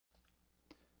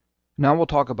Now we'll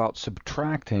talk about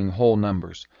subtracting whole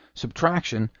numbers.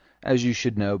 Subtraction, as you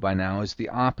should know by now, is the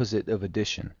opposite of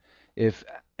addition. If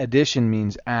addition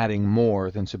means adding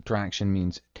more, then subtraction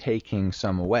means taking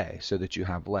some away so that you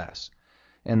have less.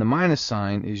 And the minus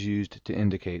sign is used to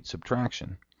indicate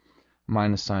subtraction.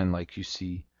 Minus sign like you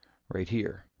see right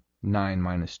here, 9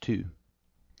 minus 2.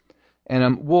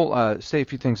 And we'll say a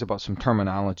few things about some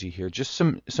terminology here, just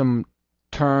some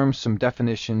terms, some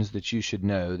definitions that you should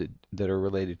know that are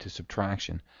related to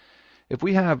subtraction. If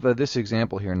we have this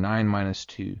example here, 9 minus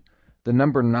 2, the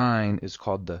number 9 is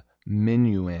called the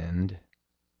minuend,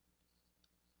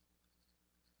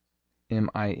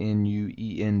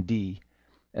 M-I-N-U-E-N-D,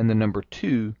 and the number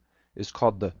 2 is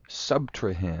called the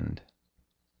subtrahend,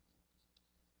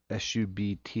 S-U-B-T-R-A-H-E-N-D.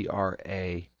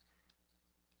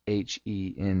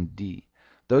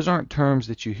 Those aren't terms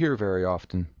that you hear very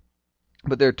often,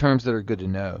 but they're terms that are good to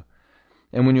know.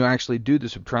 And when you actually do the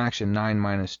subtraction, 9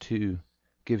 minus 2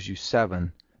 gives you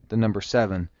 7. The number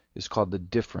 7 is called the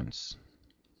difference.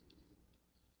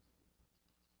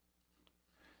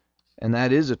 And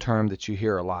that is a term that you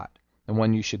hear a lot, and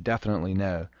one you should definitely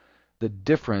know. The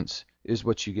difference is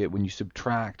what you get when you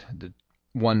subtract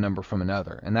one number from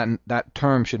another. And that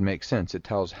term should make sense. It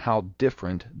tells how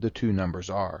different the two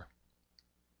numbers are.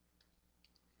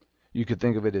 You could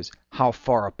think of it as how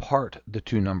far apart the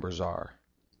two numbers are.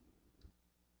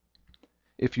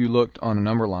 If you looked on a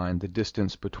number line, the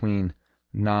distance between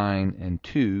 9 and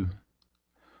 2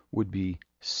 would be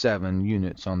 7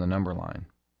 units on the number line.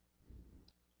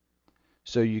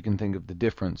 So you can think of the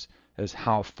difference as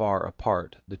how far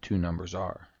apart the two numbers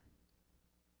are.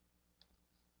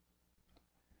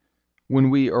 When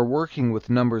we are working with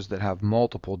numbers that have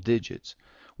multiple digits,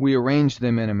 we arrange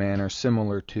them in a manner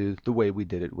similar to the way we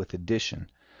did it with addition.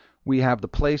 We have the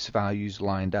place values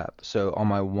lined up. So all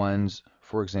my ones,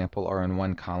 for example, are in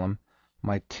one column,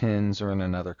 my tens are in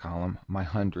another column, my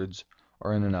hundreds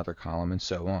are in another column, and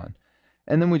so on.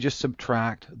 And then we just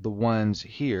subtract the ones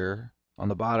here on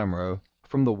the bottom row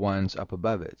from the ones up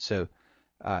above it. So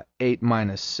 8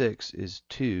 minus 6 is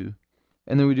 2.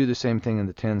 And then we do the same thing in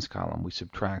the tens column. We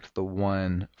subtract the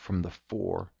 1 from the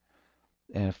 4.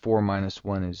 And 4 minus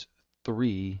 1 is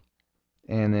 3.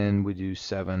 And then we do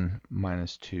 7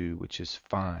 minus 2, which is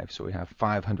 5. So we have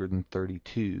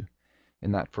 532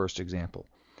 in that first example.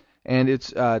 And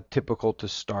it's typical to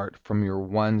start from your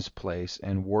ones place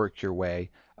and work your way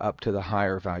up to the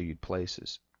higher valued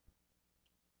places.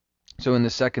 So in the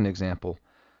second example,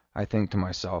 I think to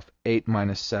myself, 8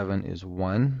 minus 7 is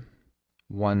 1,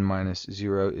 1 minus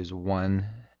 0 is 1,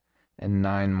 and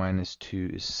 9 minus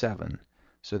 2 is 7.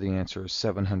 So the answer is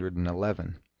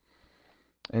 711.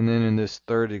 And then in this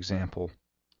third example,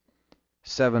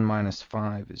 7 minus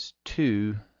 5 is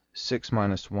 2, 6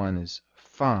 minus 1 is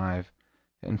 5,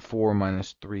 and 4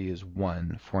 minus 3 is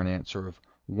 1, for an answer of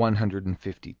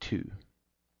 152.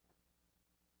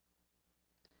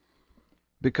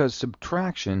 Because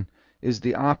subtraction is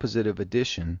the opposite of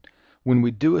addition, when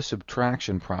we do a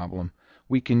subtraction problem,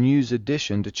 we can use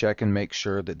addition to check and make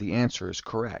sure that the answer is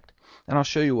correct. And I'll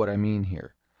show you what I mean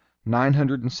here.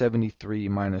 973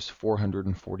 minus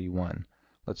 441.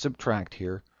 Let's subtract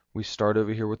here. We start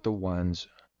over here with the ones.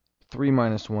 3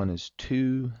 minus 1 is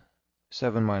 2,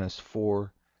 7 minus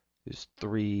 4 is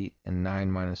 3, and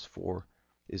 9 minus 4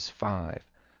 is 5.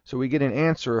 So we get an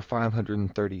answer of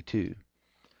 532.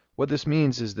 What this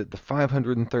means is that the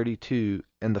 532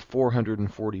 and the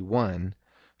 441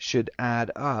 should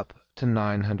add up to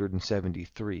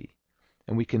 973.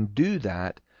 And we can do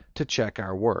that to check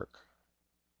our work.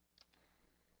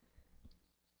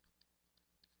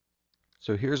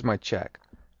 So here's my check.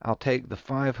 I'll take the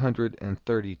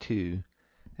 532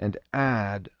 and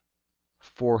add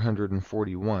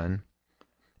 441,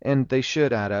 and they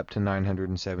should add up to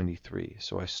 973.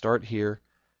 So I start here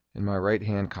in my right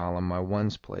hand column, my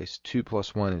ones place. 2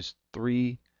 plus 1 is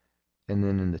 3, and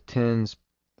then in the tens,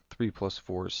 3 plus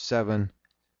 4 is 7,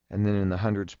 and then in the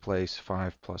hundreds place,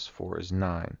 5 plus 4 is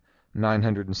 9.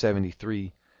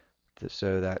 973,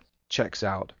 so that checks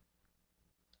out.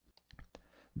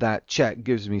 That check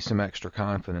gives me some extra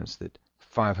confidence that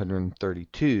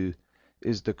 532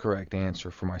 is the correct answer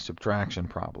for my subtraction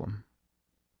problem.